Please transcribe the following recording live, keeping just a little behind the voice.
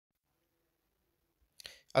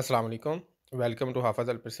अस्सलाम वालेकुम। Welcome to हाफ़िज़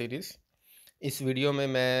अल सीरीज़। इस वीडियो में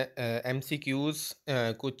मैं MCQs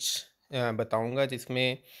कुछ बताऊंगा,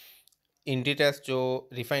 जिसमें इंट्री टेस्ट जो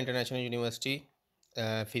रिफ़ा इंटरनेशनल यूनिवर्सिटी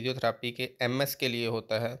फ़िज़ियोथेरेपी के MS के लिए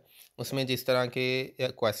होता है, उसमें जिस तरह के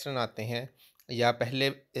क्वेश्चन आते हैं या पहले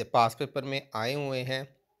पास पेपर में आए हुए हैं,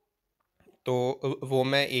 तो वो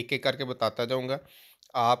मैं एक-एक करके बताता जाऊँगा।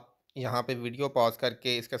 आप यहाँ पे वीडियो पॉज़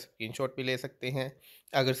करके इसका स्क्रीनशॉट भी ले सकते हैं।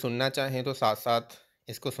 अगर सुनना चाहें तो साथ-साथ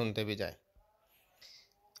इसको सुनते भी जाएँ।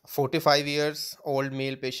 45 years old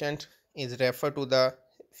male patient is referred to the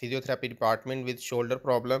physiotherapy department with shoulder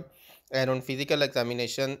problem, and on physical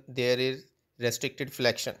examination there is restricted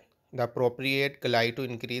flexion. The appropriate glide to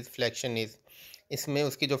increase flexion is, इसमें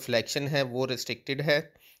उसकी जो फ्लेक्शन है वो रिस्ट्रिक्टेड है।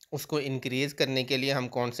 उसको इंक्रीज़ करने के लिए हम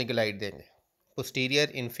कौन सी ग्लाइड देंगे?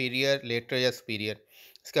 पोस्टीरियर, इंफीरियर, लेटरल या सुपीरियर?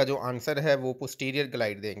 इसका जो आंसर है वो पोस्टीरियर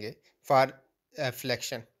ग्लाइड देंगे for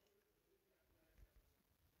flexion.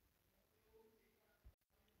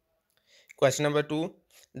 Question number 2.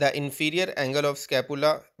 The inferior angle of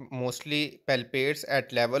scapula mostly palpates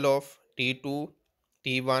at level of T2,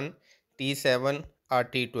 T1, T7 और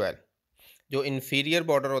T12. जो inferior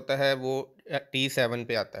border होता है वो T7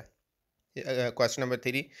 पे आता है। Question number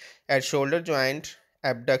 3. At shoulder joint,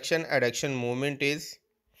 abduction adduction movement is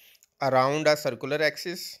around a circular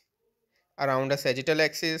axis, around a sagittal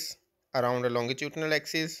axis, around a longitudinal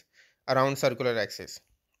axis, around circular axis.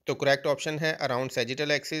 तो correct option है around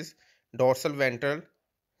sagittal axis, dorsal ventral,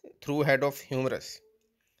 through head of humerus.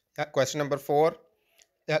 Question number 4.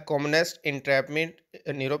 Commonest entrapment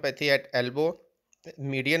neuropathy at elbow: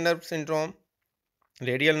 median nerve syndrome,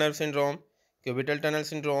 radial nerve syndrome, cubital tunnel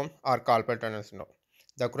syndrome or carpal tunnel syndrome?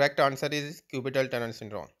 The correct answer is cubital tunnel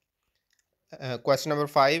syndrome. Question number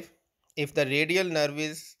 5. If the radial nerve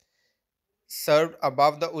is served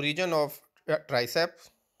above the origin of tricep,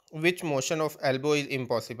 which motion of elbow is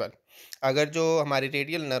impossible? अगर जो हमारी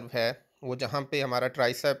radial nerve है वो जहाँ पे हमारा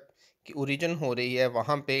tricep की origin हो रही है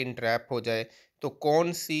वहाँ पे इंट्रैप हो जाए, तो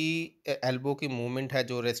कौन सी एल्बो की मूवमेंट है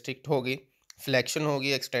जो रेस्ट्रिक्ट होगी? फ्लेक्शन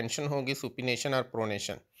होगी, एक्सटेंशन होगी, सुपिनेशन और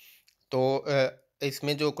प्रोनेशन? तो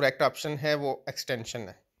इसमें जो करेक्ट ऑप्शन है वो एक्सटेंशन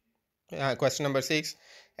है। Question number 6.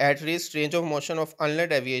 At least range of motion of अनलर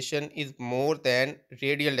deviation is more than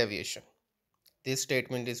radial deviation. This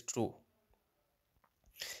statement is true.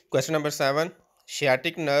 Question number 7.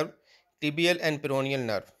 Sciatic nerve, tibial and peroneal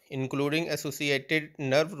nerve, including associated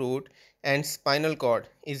nerve root and spinal cord,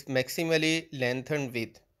 is maximally lengthened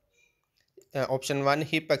with option 1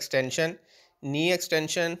 hip extension, knee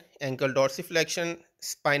extension, ankle dorsiflexion,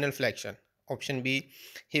 spinal flexion. Option B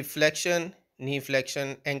hip flexion, knee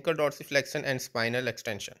flexion, ankle dorsiflexion and spinal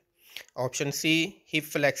extension. Option C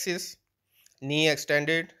hip flexes, knee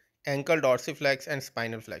extended, ankle dorsiflex and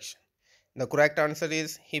spinal flexion. The correct answer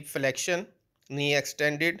is hip flexion, knee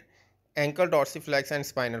extended, ankle dorsiflex and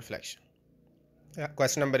spinal flexion.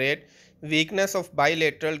 Question number 8. Weakness of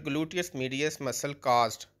bilateral gluteus medius muscle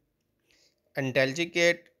caused antalgic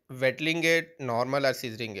gait, Waddling gait, normal or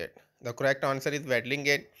scissoring gait? The correct answer is Waddling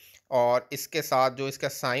gait. और इसके साथ जो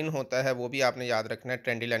इसका sign होता है वो भी आपने याद रखना है,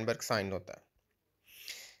 ट्रेंडी-लैंडबर्ग साइन होता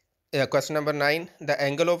है। Question number 9. The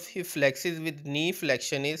angle of hip फ्लेक्सिस with knee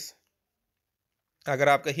flexion is, अगर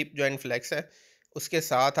आपका हिप जॉइंट फ्लेक्स है उसके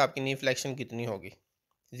साथ आपकी नी फ्लेक्शन कितनी होगी?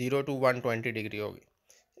 0 to 120 डिग्री होगी.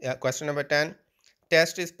 Question number 10.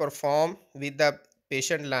 Test is perform with the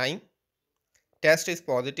patient lying. Test is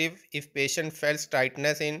positive if patient fails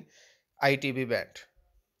tightness in ITB band.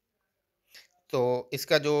 तो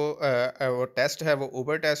इसका जो वो टेस्ट है वो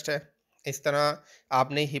ऊबर टेस्ट है. इस तरह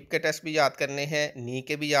आपने हिप के टेस्ट भी याद करने हैं, नी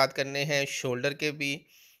के भी याद करने हैं, शोल्डर के भी,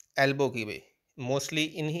 एल्बो की भी. मोस्टली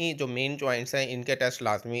इन्हीं जो मेन जॉइंट्स हैं इनके टेस्ट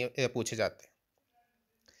लाजमी पूछे जाते हैं.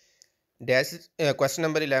 Dash question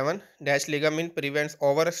number 11. Dash ligament prevents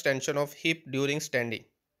over extension of hip during standing.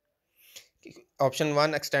 Option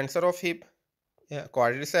 1 extensor of hip,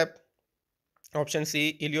 quadricep. Option C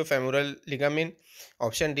इलियोफेमोरल ligament.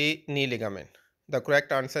 Option D knee ligament. The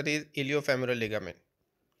correct answer is इलियोफेमोरल ligament.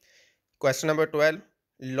 Question number 12.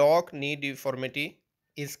 Lock knee deformity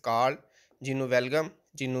is called जिनोवेल्गम,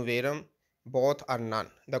 जिनोवेरम, both or none?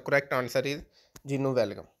 The correct answer is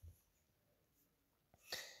ginovalgum.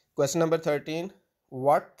 Question number 13.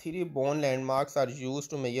 What three bone landmarks are used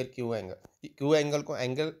to measure Q angle? Q angle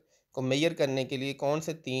को measure करने के लिए कौन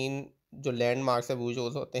से तीन जो landmarks है वो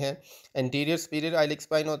यूज होते हैं? एंटीरियर सुपीरियर आइलिक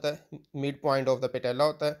स्पाइन होता है, mid point of the patella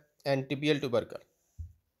होता है, and tibial tubercle.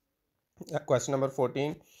 Question number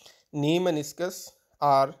 14. Knee meniscus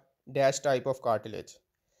are dash type of cartilage.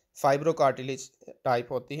 Fibro cartilage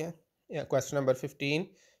type होती है. Question number 15.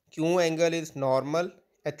 Q angle is normal,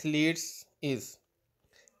 athletes is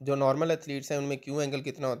जो normal athletes हैं उनमें Q angle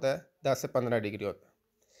कितना होता है? 10 से 15 डिग्री होता है।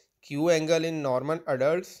 Q angle in normal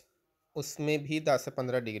adults उसमें भी 10 से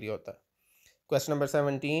 15 डिग्री होता है। Question number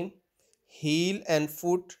 17, heal and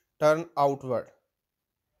foot turn outward.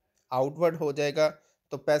 Outward हो जाएगा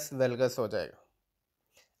तो पेस वेल्गस हो जाएगा,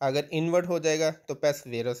 अगर इनवर्ड हो जाएगा तो पेस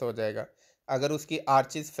वेरस हो जाएगा, अगर उसकी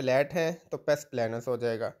आर्चिज फ्लैट हैं तो पेस प्लैनस हो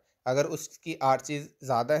जाएगा, अगर उसकी आर्चिज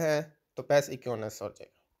ज़्यादा हैं तो पेस इक्योनस हो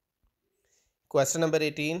जाएगा। Question number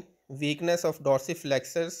 18, weakness of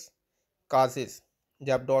डॉर्सीफ्लेक्सस causes.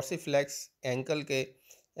 जब डॉर्सीफ्लेक्स एंकल के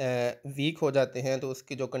वीक हो जाते हैं तो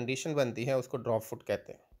उसकी जो कंडीशन बनती है उसको ड्रॉप फुट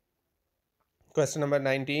कहते हैं। Question number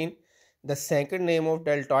 19, the second name of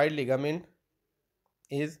deltoid ligament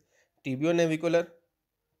is टिबियोनेविकुलर,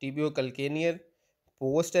 टिबियोकैल्केनियर,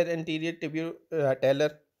 poster anterior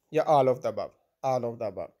टिबियोटेलर या all of the above? All of the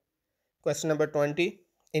above. Question number 20,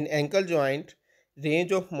 in ankle joint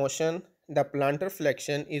range of motion the planter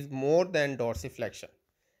flexion is more than dorsiflexion.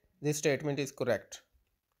 This statement is correct.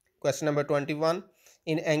 Question number 21,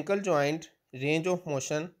 in ankle joint range of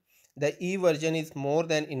motion the eversion is more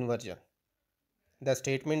than inversion. The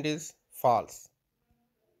statement is false.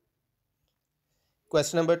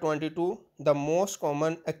 Question number 22, the most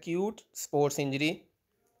common acute sports injury.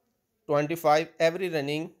 25, every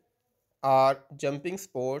running or jumping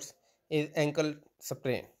sports is ankle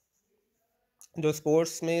sprain. जो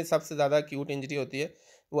sports में सबसे ज़्यादा acute injury होती है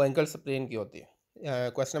वो ankle sprain की होती है।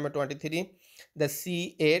 Question number 23, the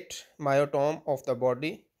C8 myotome of the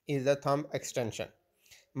body is the thumb extension.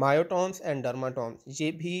 Myotomes and डर्माटोम्स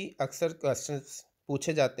ये भी अक्सर क्वेश्चंस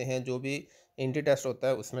पूछे जाते हैं जो भी इंट्री टेस्ट होता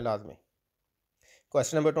है उसमें लाजमी।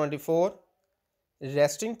 Question number 24,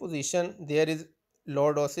 resting position there is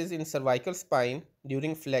lordosis in cervical spine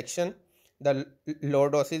during flexion the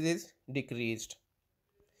lordosis is decreased.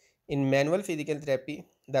 In manual physical therapy,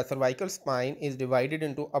 the cervical spine is divided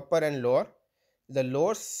into upper and lower. The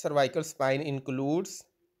lower cervical spine includes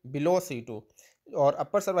below C2 or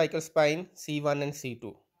upper cervical spine C1 and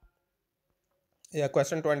C2. Yeah,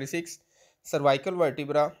 question 26. Cervical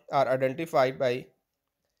vertebra are identified by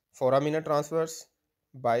foraminal transverse,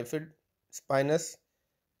 bifid spinous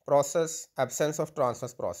process, absence of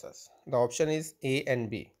transverse process. The option is A and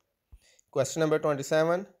B. Question number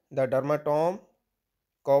 27. The dermatome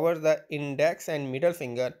covers the index and middle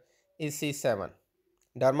finger is C7.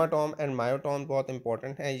 Dermatome and myotome बहुत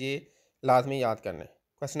important हैं, ये लाजमी याद करने।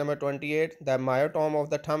 Question number 28, the myotome of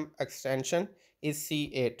the thumb extension is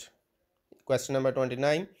C8. Question number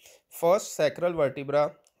 29, first sacral vertebra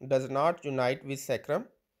does not unite with sacrum,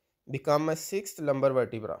 become a sixth lumbar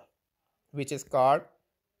vertebra, which is called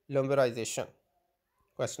lumbarization.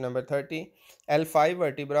 Question number 30, L5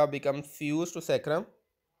 vertebra become fused to sacrum,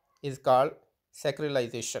 is called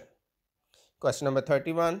sacralization. Question number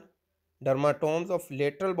 31, dermatomes of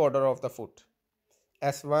lateral border of the foot.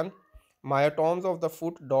 S1, myotomes of the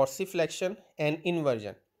foot dorsiflexion and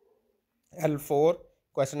inversion. L4,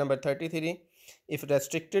 question number 33, if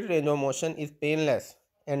restricted range of motion is painless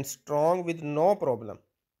and strong with no problem,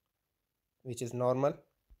 which is normal.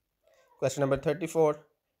 Question number 34,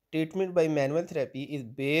 treatment by manual therapy is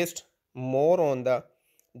based more on the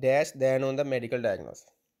dash than on the medical diagnosis.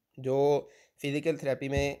 जो physical therapy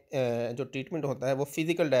में जो treatment होता है वो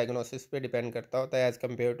physical diagnosis पे depend करता होता है as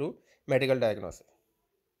compare to medical diagnosis.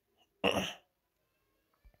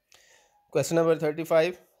 Question number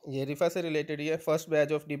 35, ये रिफा से रिलेटेड ही है। First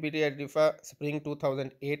batch of DPT eight रिफा spring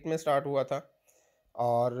 2008 में स्टार्ट हुआ था।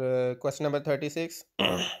 और question number 36,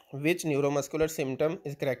 which neuromuscular symptom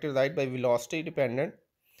is characterised by velocity dependent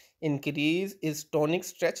increase is tonic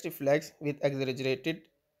stretch reflex with एक्सैजरेटेड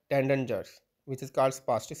tendon जर्स, which is called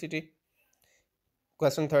spasticity.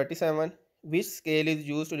 Question 37, which scale is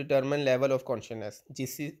used to determine level of consciousness?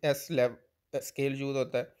 GCS level scale use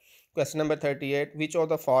होता है। Question number 38, which of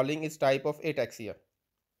the following is type of ataxia?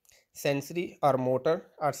 Sensory or motor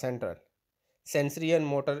or central? Sensory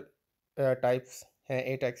and motor types हैं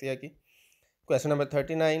ataxia की। Question number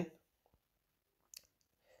 39,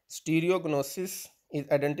 stereognosis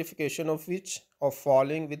is identification of which of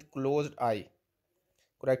following with closed eye?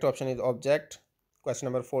 Correct option is object. Question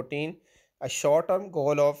number 14, a short-term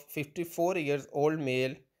goal of 54 years old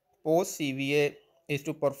male post CVA is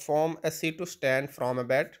to perform a sit to stand from a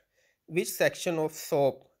bed. Which section of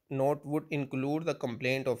SOAP note would include the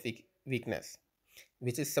complaint of weakness?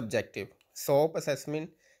 Which is subjective. SOAP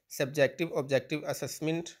assessment, subjective objective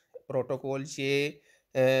assessment protocol, ये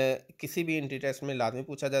किसी भी entry test में लाजमी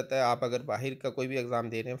पूछा जाता है। आप अगर बाहर का कोई भी एग्ज़ाम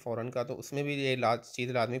दे रहे हैं फ़ॉरेन का तो उसमें भी ये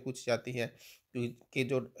चीज़ लाजमी पूछी जाती है कि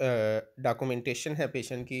जो डॉक्यूमेंटेशन है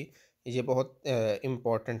पेशेंट की ये बहुत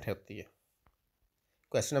इम्पॉर्टेंट होती है।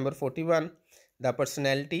 Question number 41, The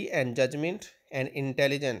personality and judgment and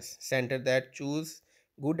intelligence center that choose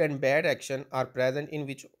good and bad action are present in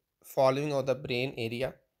which following of the brain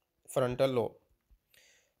area? Frontal lobe.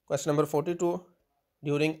 Question number 42.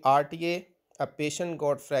 During RTA, a patient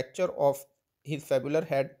got fracture of his fibular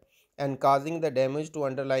head and causing the damage to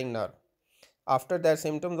underlying nerve. After that,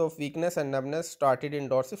 symptoms of weakness and numbness started in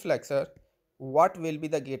dorsiflexor. What will be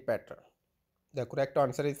the gait pattern? The correct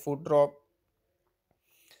answer is foot drop.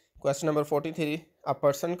 Question number 43. A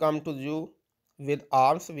person come to you with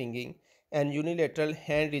arms swinging and unilateral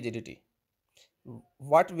hand rigidity.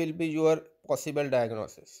 What will be your possible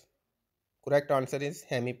diagnosis? Correct answer is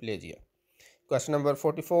hemiplegia. Question number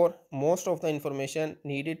 44. Most of the information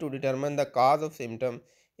needed to determine the cause of symptom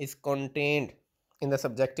is contained in the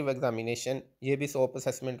subjective examination. ये भी SOAP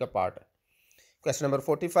assessment का part है. Question number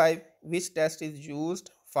 45. Which test is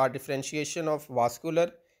used for differentiation of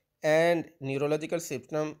vascular and neurological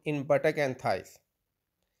symptom in buttock and thighs?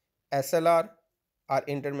 SLR or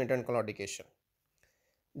intermittent claudication?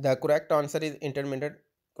 The correct answer is intermittent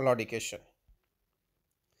claudication.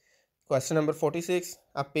 Question number 46.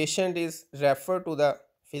 A patient is referred to the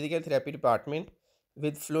physical therapy department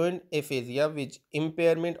with fluent aphasia with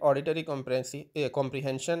impairment auditory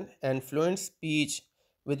comprehension and fluent speech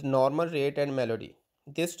with normal rate and melody.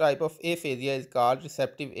 This type of aphasia is called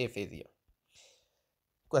receptive aphasia.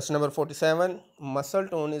 Question number 47. Muscle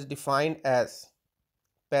tone is defined as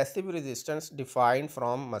passive resistance defined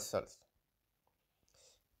from muscles.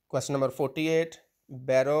 Question number 48.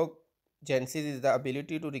 Barogenesis is the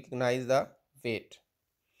ability to recognize the weight.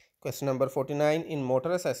 Question number 49. In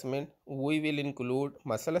motor assessment, we will include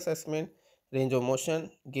muscle assessment, range of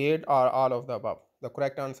motion, gait, or all of the above. The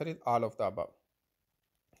correct answer is all of the above.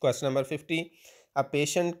 Question number 50. A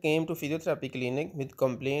patient came to physiotherapy clinic with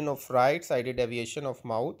complaint of right-sided deviation of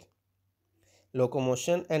mouth,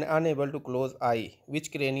 locomotion, and unable to close eye.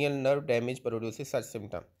 Which cranial nerve damage produces such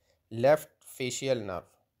symptom? Left facial nerve.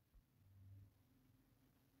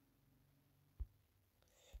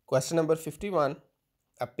 Question number 51.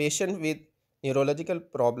 A patient with neurological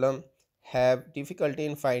problem have difficulty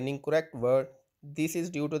in finding correct word. This is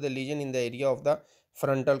due to the lesion in the area of the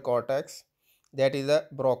frontal cortex, that is the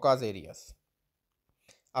Broca's areas.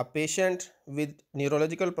 A patient with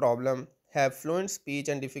neurological problem have fluent speech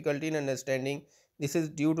and difficulty in understanding. This is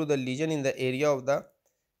due to the lesion in the area of the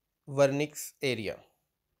Wernicke's area.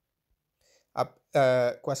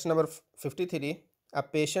 Question number 53. A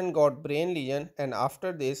patient got brain lesion and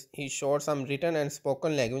after this he showed some written and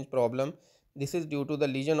spoken language problem. This is due to the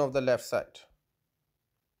lesion of the left side.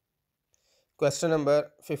 Question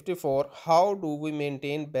number 54. How do we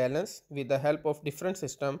maintain balance with the help of different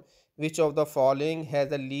system? Which of the following has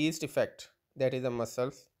the least effect? That is the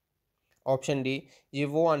muscles. Option D. ये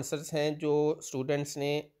वो answers हैं जो students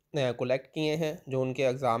ने collect किए हैं जो उनके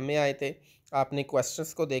exam में आए थे. आपने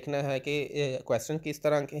क्वेश्चंस को देखना है कि क्वेश्चन किस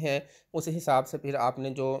तरह के हैं, उस हिसाब से फिर आपने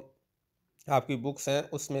जो आपकी बुक्स हैं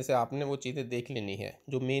उसमें से आपने वो चीज़ें देख लेनी है.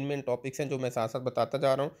 जो मेन टॉपिक्स हैं जो मैं साथ साथ बताता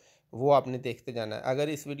जा रहा हूँ वो आपने देखते जाना है. अगर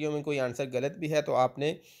इस वीडियो में कोई आंसर गलत भी है तो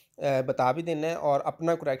आपने बता भी देना है और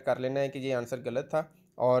अपना करेक्ट कर लेना है कि ये आंसर गलत था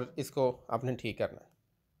और इसको आपने ठीक करना है.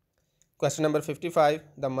 Question number 55.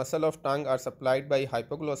 The muscle of tongue are supplied by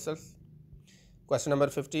hypoglossals. Question number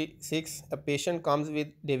 56. A patient comes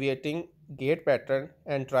with deviating gait pattern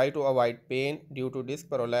and try to avoid pain due to disc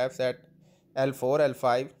prolapse at L4,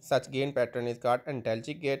 L5. Such gait pattern is called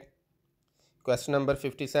antalgic gait. Question number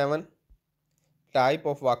 57. Type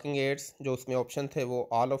of walking aids जो उसमें option थे वो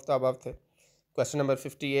all of the above थे. Question number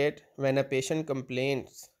 58. When a patient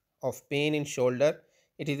complains of pain in shoulder,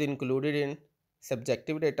 it is included in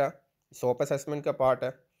subjective data. SOAP assessment का part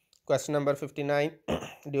है. Question number 59.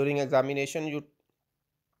 During examination, you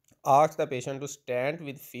ask the patient to stand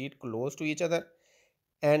with feet close to each other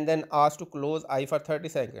and then ask to close eye for 30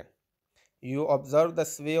 seconds. You observe the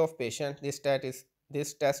sway of patient. This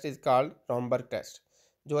test is called Romberg test.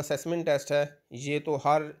 जो assessment test है ये तो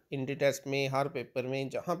हर इंडी test में हर paper में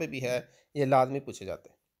जहाँ पे भी है ये लाजमी पूछे जाते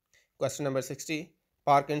हैं. Question number 60.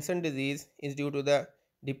 Parkinson disease is due to the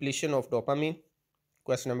depletion of dopamine.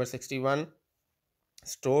 Question number 61.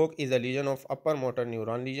 Stroke is a lesion of upper motor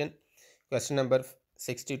neuron lesion. Question number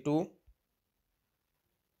 62.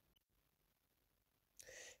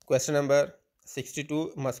 Question number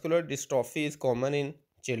 62. Muscular dystrophy is common in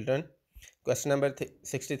children. Question number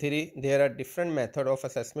 63. There are different methods of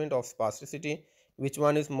assessment of spasticity. Which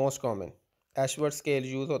one is most common? Ashworth scale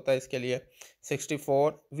use होता है इसके लिए.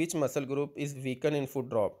 64. Which muscle group is weakened in foot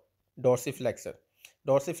drop? Dorsiflexor.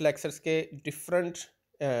 डॉर्सिफ्लेक्सर्स के different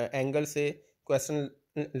angle से question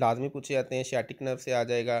लाजमी पूछे जाते हैं, सियाटिक नर्व से आ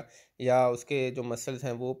जाएगा, या उसके जो मसल्स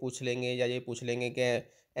हैं वो पूछ लेंगे, या ये पूछ लेंगे कि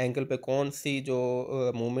एंकल पे कौन सी जो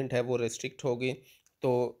मूवमेंट है वो रिस्ट्रिक्ट होगी।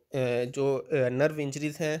 तो जो नर्व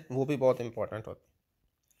इंजरीज हैं वो भी बहुत इंपॉर्टेंट होती हैं।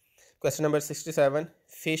 Question number 67,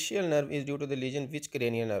 facial nerve is due to the legion which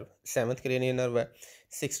cranial nerve? Seventh cranial nerve है।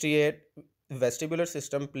 68, vestibular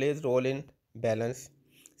system plays role in balance.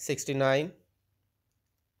 69,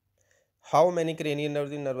 how many cranial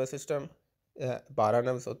nerves in nervous system? 12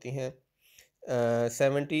 nerves होती हैं।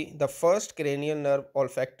 70, the first cranial nerve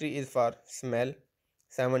olfactory is for smell.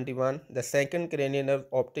 71, the second cranial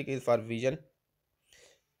nerve optic is for vision.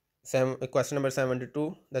 Question number 72,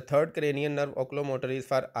 the third cranial nerve oculomotor is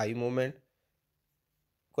for eye movement.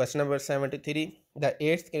 Question number 73, the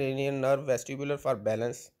eighth cranial nerve vestibular for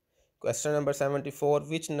balance. Question number 74,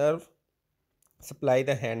 which nerve supply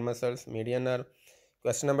the hand muscles? Median nerve.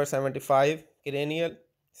 Question number 75, cranial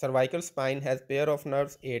cervical spine has pair of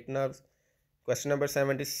nerves, 8 nerves. Question number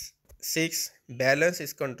 76, balance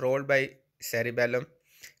is controlled by cerebellum.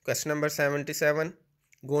 Question number 77,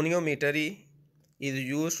 goniometry is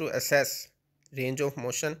used to assess range of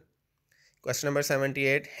motion. Question number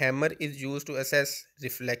 78, hammer is used to assess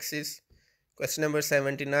reflexes. Question number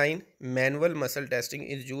 79, manual muscle testing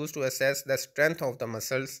is used to assess the strength of the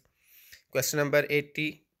muscles. Question number 80,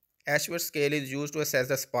 Ashworth scale is used to assess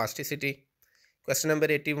the spasticity. Question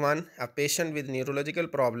number 81, a patient with neurological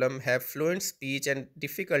problem have fluent speech and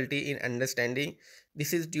difficulty in understanding.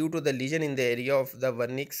 This is due to the lesion in the area of the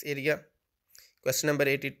vernix area. Question number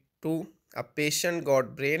 82, a patient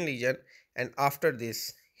got brain lesion and after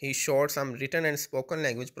this he showed some written and spoken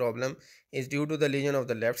language problem is due to the lesion of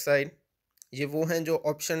the left side. ये वो हैं जो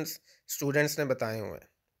options students ने बताए हुए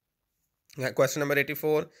हैं। Question number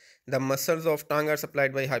 84, the muscles of tongue are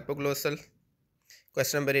supplied by hypoglossal.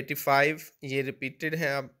 Question number 85, ये repeated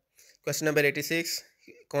है अब। Question number 86,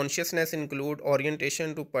 consciousness include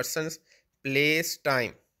orientation to persons, place,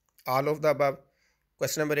 time, all of the above.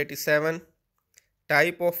 Question number 87,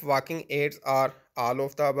 type of walking ads are all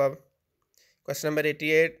of the above. Question number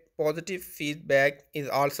 88, positive feedback is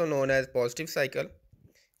also known as positive cycle.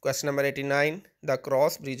 Question number 89, the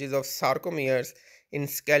cross bridges of sarcomeres in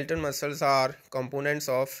skeletal muscles are components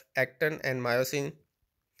of actin and myosin.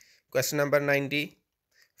 Question number 90,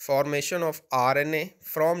 formation of RNA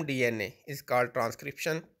from DNA is called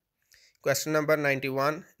transcription. Question number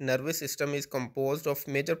 91, nervous system is composed of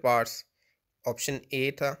major parts. Option A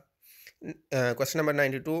था। Question number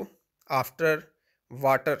 92, after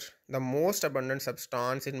water the most abundant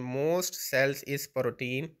substance in most cells is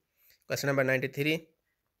protein. Question number 93,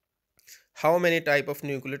 how many type of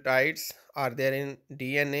nucleotides are there in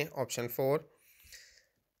DNA? Option 4.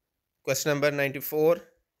 Question number 94,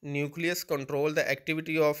 nucleus control the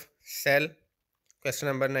activity of cell. Question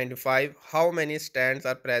number 95, how many strands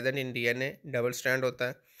are present in DNA? Double strand होता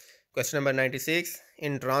है। Question number 96,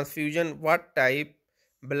 in transfusion what type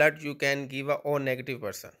blood you can give a O negative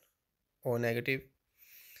person? O negative.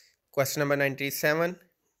 Question number 97,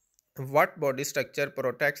 what body structure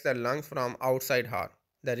protects the lungs from outside heart?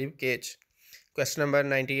 The rib cage. Question number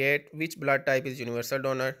 98, which blood type is universal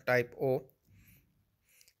donor? Type O.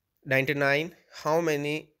 99, how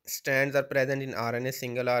many strands are present in RNA?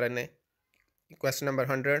 Single RNA. Question number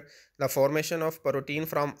 100, the formation of protein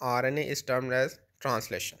from RNA is termed as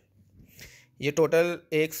translation. ये total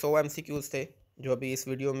 100 MCQs थे जो अभी इस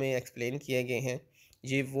video में explain किए गए हैं।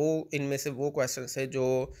 ये वो इनमें से वो क्वेश्चंस है जो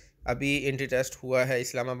अभी इंट्री टेस्ट हुआ है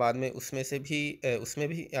इस्लामाबाद में, उसमें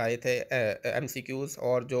भी आए थे MCQs,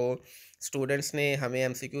 और जो स्टूडेंट्स ने हमें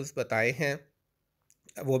MCQs बताए हैं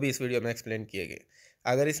वो भी इस वीडियो में एक्सप्लेन किए गए।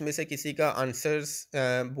 अगर इसमें से किसी का आंसर्स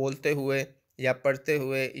बोलते हुए या पढ़ते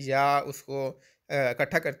हुए या उसको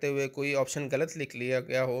इकट्ठा करते हुए कोई ऑप्शन गलत लिख लिया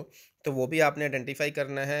गया हो तो वो भी आपने आइडेंटिफाई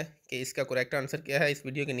करना है कि इसका करेक्ट आंसर क्या है। इस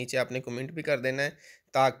वीडियो के नीचे आपने कमेंट भी कर देना है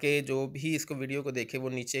ताकि जो भी इसको वीडियो को देखे वो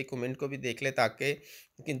नीचे कमेंट को भी देख ले, ताकि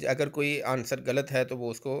अगर कोई आंसर गलत है तो वो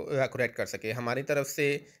उसको करेक्ट कर सके। हमारी तरफ से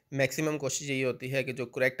मैक्सिमम कोशिश यही होती है कि जो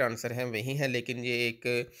करेक्ट आंसर हैं वही हैं, लेकिन ये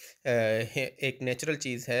एक नेचुरल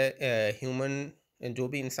चीज़ है, ह्यूमन जो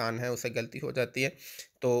भी इंसान है उससे गलती हो जाती है,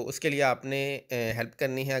 तो उसके लिए आपने हेल्प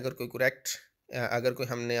करनी है। अगर कोई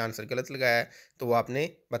हमने आंसर गलत लगाया है तो वो आपने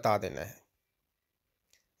बता देना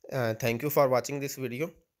है। Thank you for watching this video.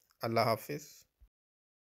 अल्लाह हाफिज़।